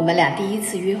我们俩第一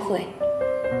次约会，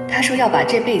他说要把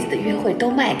这辈子的约会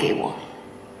都卖给我，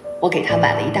我给他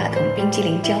买了一大桶冰激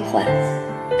凌交换，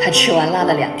他吃完拉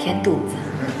了2天肚子。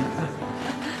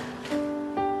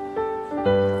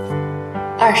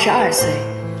22岁，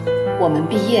我们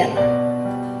毕业了。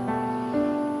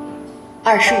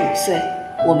25岁，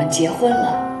我们结婚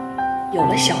了，有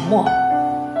了小莫。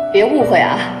别误会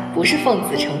啊，不是奉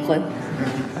子成婚。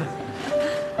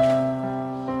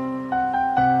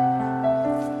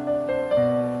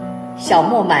小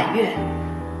莫满月，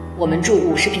我们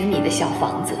住50平米的小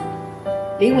房子，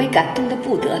林伟感动得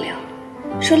不得了，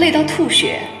说累到吐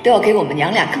血都要给我们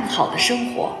娘俩更好的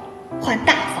生活，换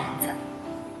大房子。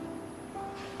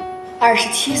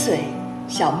27岁，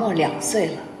小莫2岁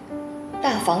了，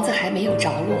大房子还没有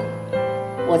着落，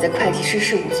我在会计师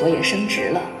事务所也升职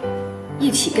了，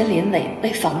一起跟林伟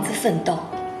为房子奋斗。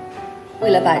为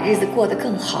了把日子过得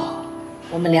更好，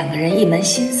我们2个人一门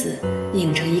心思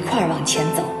拧着一块儿往前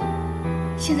走。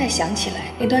现在想起来，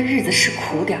那段日子是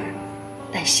苦点儿，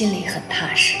但心里很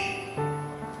踏实。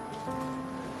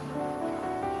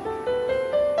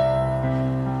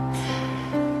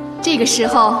这个时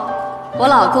候，我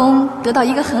老公得到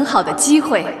一个很好的机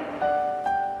会。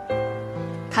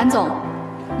韩总，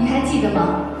你还记得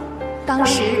吗？当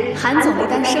时韩总那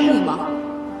单生意吗？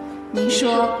您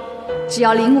说，只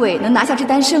要林伟能拿下这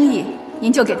单生意，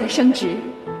您就给他升职。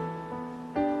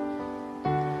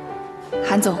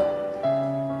韩总，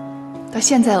到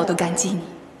现在我都感激你，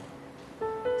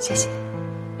谢谢。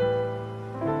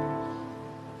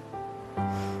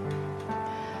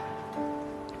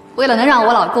为了能让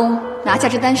我老公拿下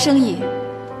这单生意，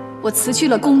我辞去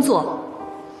了工作，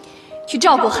去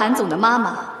照顾韩总的妈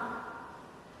妈。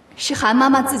是韩妈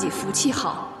妈自己福气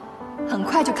好，很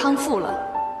快就康复了。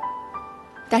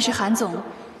但是韩总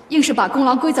硬是把功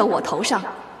劳归在我头上，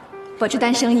把这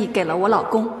单生意给了我老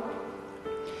公。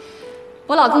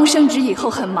我老公升职以后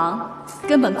很忙，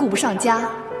根本顾不上家，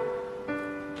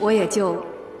我也就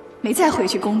没再回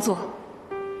去工作。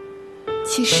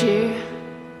其实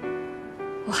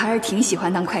我还是挺喜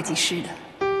欢当会计师的，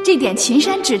这点秦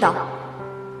山知道，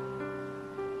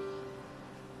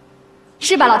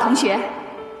是吧，老同学？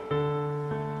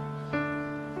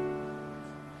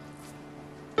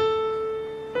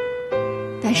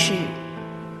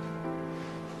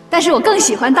但是我更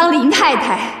喜欢当林太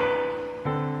太。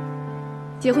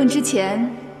结婚之前，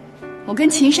我跟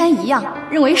秦山一样，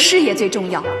认为事业最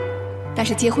重要。但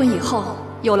是结婚以后，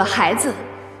有了孩子，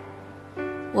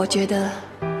我觉得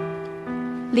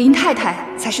林太太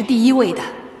才是第一位的。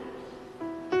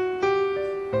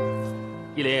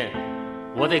依林，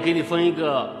我得给你封一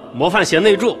个模范贤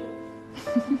内助。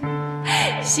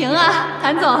行啊，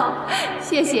韩总，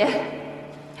谢谢。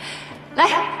来，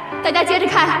大家接着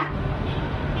看。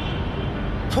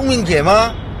聪明姐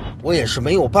吗？我也是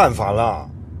没有办法了。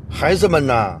孩子们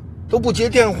呢都不接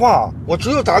电话，我只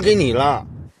有打给你了。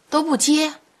都不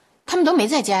接，他们都没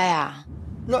在家呀。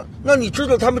那你知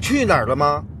道他们去哪儿了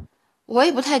吗？我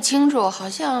也不太清楚，好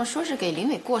像说是给林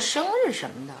伟过生日什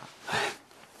么的。哎，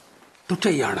都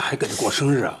这样了还给他过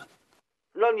生日啊？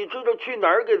那你知道去哪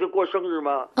儿给他过生日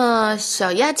吗？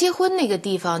小丫结婚那个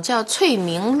地方叫翠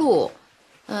明路，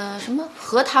什么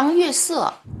荷塘月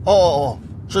色。哦，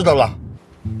知道了。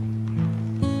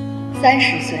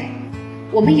30岁，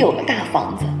我们有了大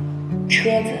房子、车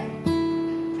子。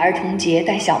儿童节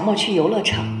带小莫去游乐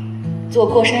场，坐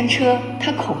过山车，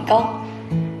他恐高，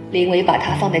林伟把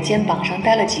他放在肩膀上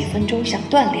待了几分钟，想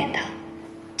锻炼他，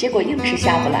结果硬是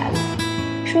下不来了，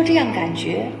说这样感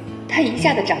觉他一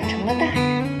下子长成了大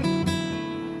人。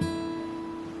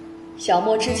小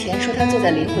莫之前说他坐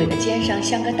在林伟的肩上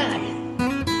像个大人，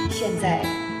现在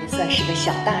也算是个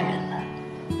小大人了。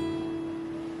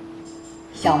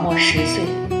小莫10岁，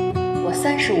我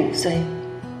35岁，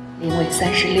林伟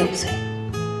36岁。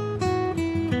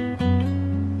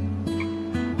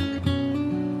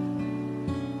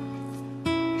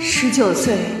19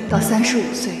岁到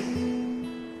35岁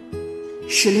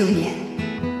，16年，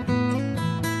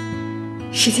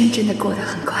时间真的过得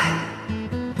很快。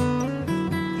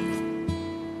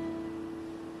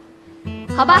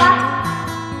好吧，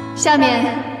下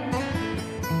面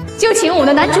就请我们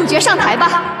的男主角上台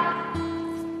吧。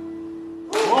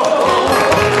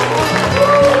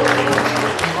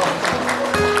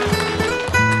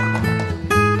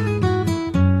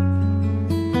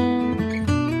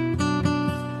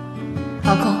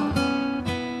老公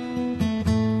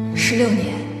，16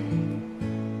年，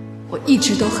我一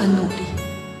直都很努力，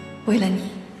为了你，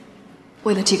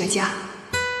为了这个家，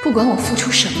不管我付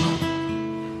出什么，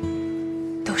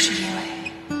都是因为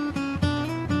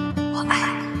我爱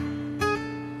你。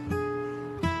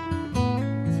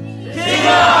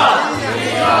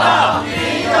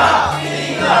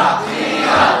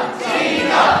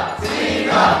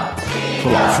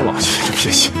说老夫老妻，这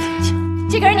别行别行。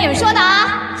这可是你们说的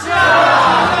啊！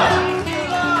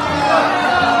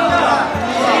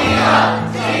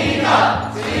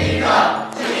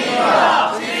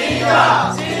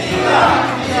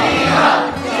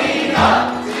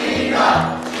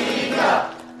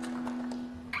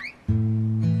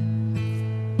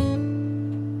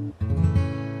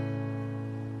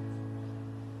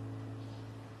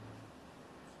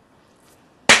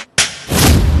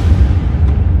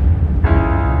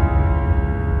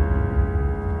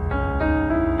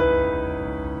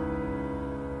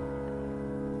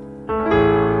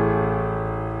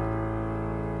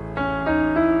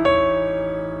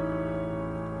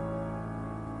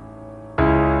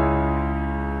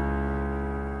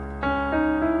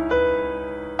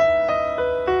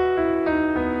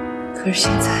可是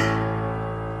现在，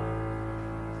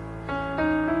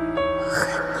我恨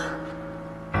你。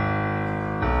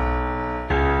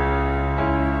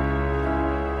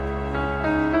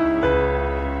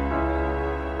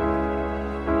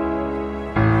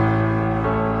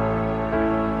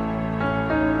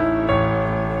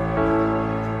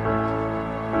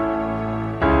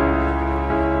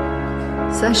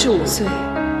35岁，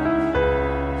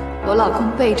我老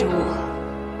公背着我，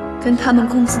跟他们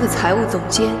公司的财务总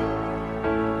监。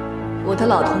我的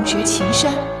老同学秦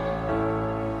山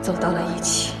走到了一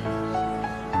起。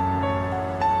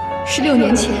16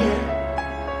年前，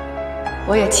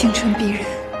我也青春逼人，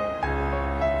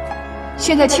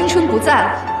现在青春不在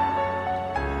了，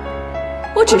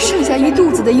我只剩下一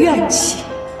肚子的怨气。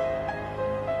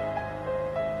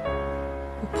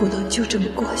我不能就这么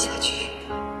过下去。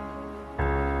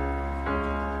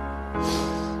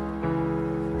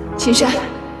秦山，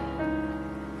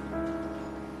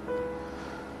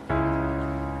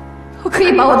可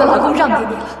以把我的老公让给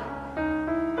你了。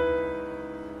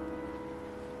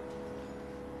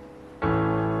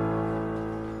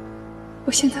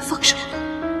我现在放手了。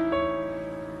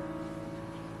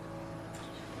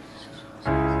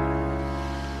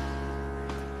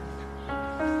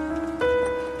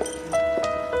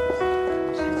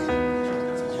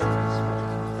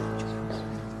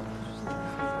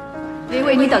林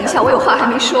伟，你等一下，我有话还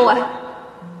没说完。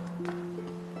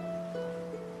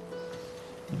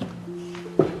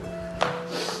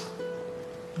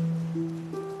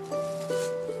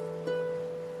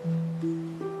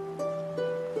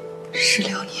16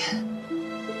年，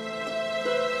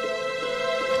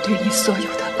我对你所有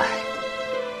的爱，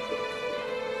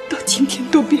到今天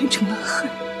都变成了恨。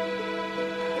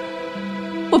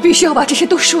我必须要把这些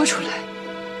都说出来，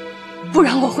不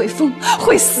然我会疯，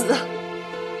会死。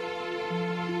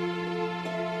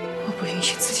我不允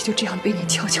许自己就这样被你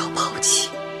悄悄抛弃。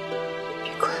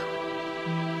别怪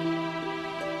我，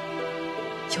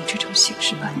用这种形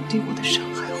式把你对我的伤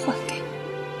害还给你。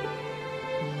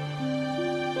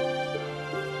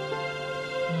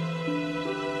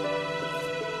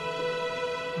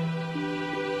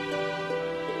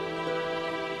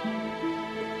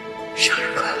生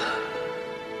日快乐！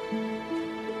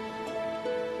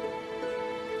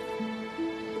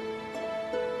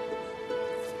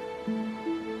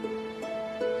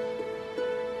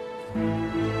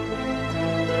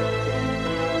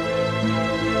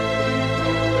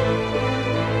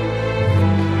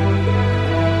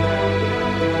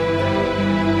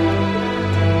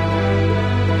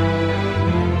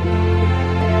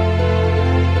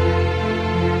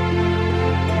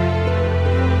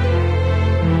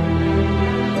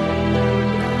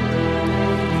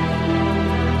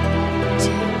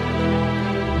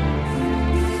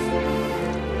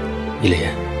依林，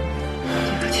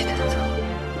对不起，谭总，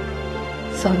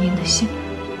扫您的兴。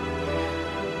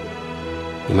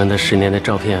你们的10年的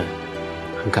照片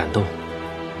很感动，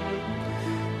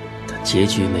但结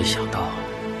局没想到。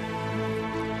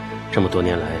这么多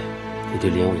年来，你对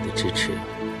林伟的支持，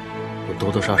我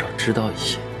多多少少知道一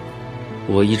些。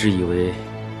我一直以为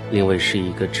林伟是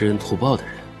一个知恩图报的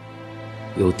人，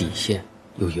有底线，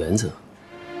有原则。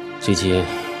最近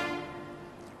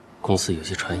公司有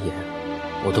些传言，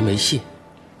我都没信。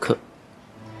可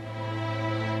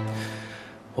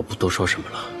我不多说什么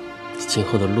了，今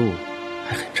后的路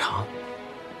还很长。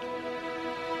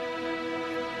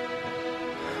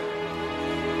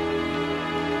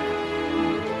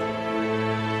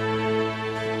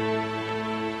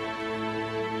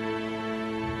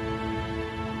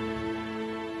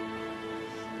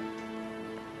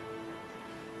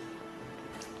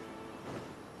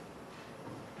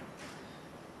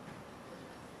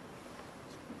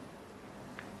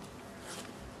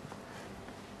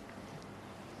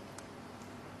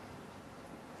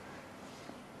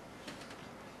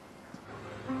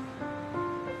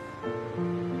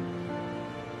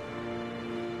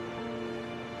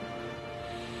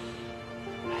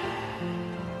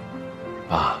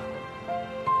爸，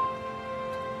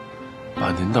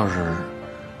您倒是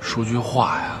说句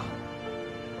话呀！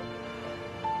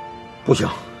不行，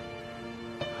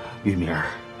玉明，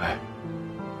哎，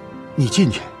你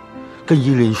进去，跟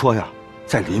依林说呀，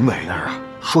在林伟那儿啊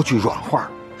说句软话，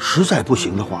实在不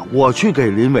行的话，我去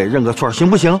给林伟认个错，行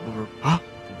不行？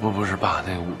不是爸，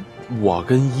那我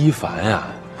跟一凡呀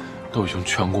都已经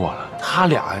劝过了，他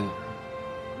俩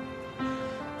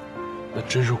那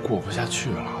真是过不下去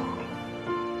了。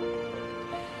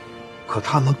可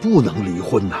他们不能离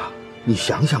婚呐！你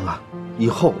想想啊，以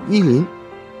后依林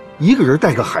一个人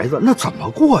带个孩子，那怎么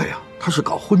过呀？他是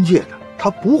搞婚介的，他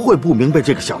不会不明白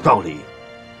这个小道理。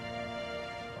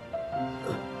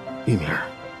玉明，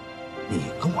你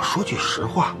跟我说句实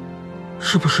话，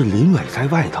是不是林伟在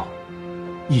外头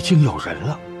已经有人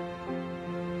了？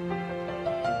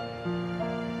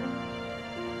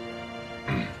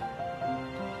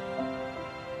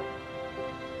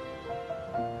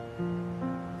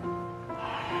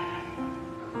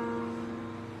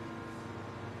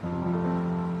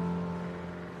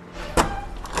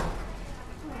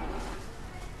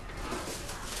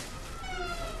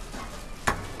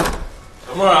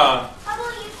小沫啊，阿公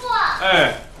姨父，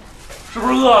哎，是不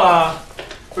是饿了？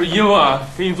这姨夫啊，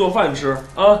给你做饭吃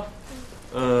啊。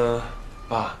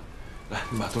爸，来，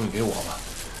你把东西给我吧。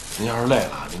您要是累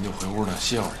了，您就回屋呢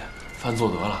歇会儿去。饭做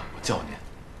得了，我叫您。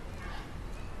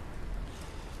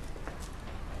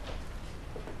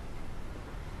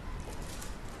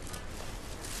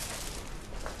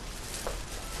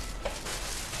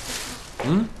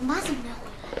我妈怎么没回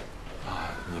来？啊，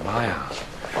你妈呀，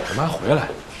我妈回来，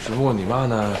只不过你妈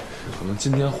呢，可能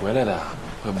今天回来的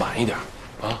会晚一点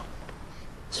啊。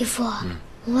姨父，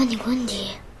我问你个问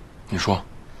题。你说。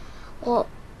我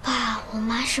爸我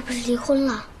妈是不是离婚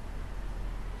了？